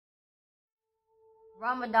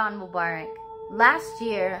Ramadan Mubarak. Last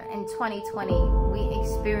year in 2020, we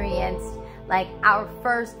experienced like our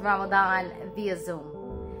first Ramadan via Zoom.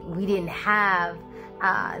 We didn't have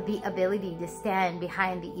the ability to stand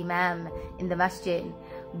behind the imam in the masjid.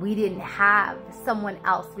 We didn't have someone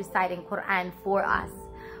else reciting Quran for us.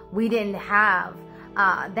 We didn't have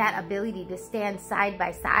that ability to stand side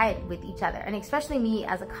by side with each other. And especially me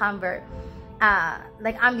as a convert,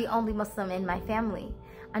 like I'm the only Muslim in my family.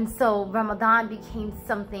 And so Ramadan became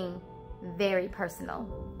something very personal,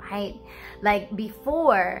 right? Like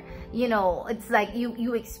before, you know, it's like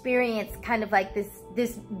you experience kind of like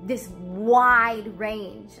this wide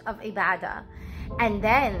range of ibadah. And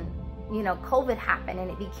then, you know, COVID happened and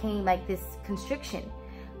it became like this constriction.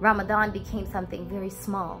 Ramadan became something very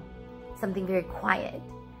small, something very quiet,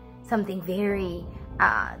 something very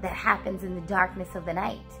that happens in the darkness of the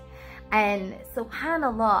night. And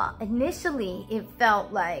subhanAllah, initially it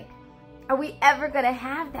felt like, are we ever gonna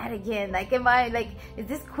have that again? Like, is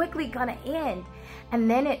this quickly gonna end?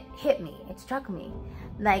 And then it hit me, it struck me.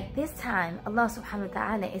 Like this time, Allah subhanahu wa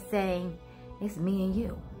ta'ala is saying, it's me and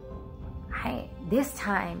you, right? This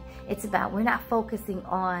time, it's about, we're not focusing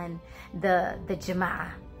on the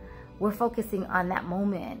jama'ah. We're focusing on that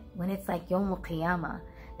moment when it's like Yawm al-Qiyamah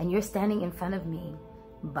and you're standing in front of me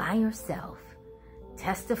by yourself,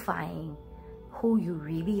 testifying who you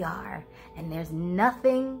really are, and there's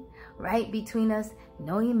nothing right between us,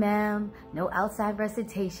 no imam, no outside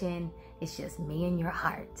recitation, it's just me and your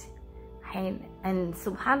heart, right? And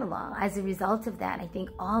subhanAllah, as a result of that, I think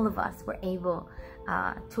all of us were able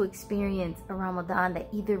to experience a Ramadan that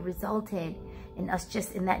either resulted in us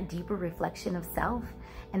just in that deeper reflection of self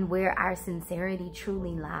and where our sincerity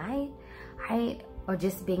truly lied, right? Or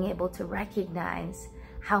just being able to recognize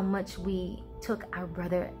how much we took our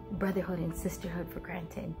brotherhood and sisterhood for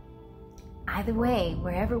granted. Either way,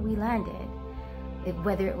 wherever we landed,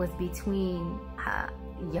 whether it was between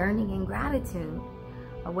yearning and gratitude,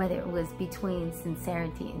 or whether it was between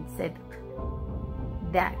sincerity and sidq,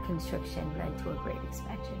 that constriction led to a great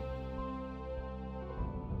expansion.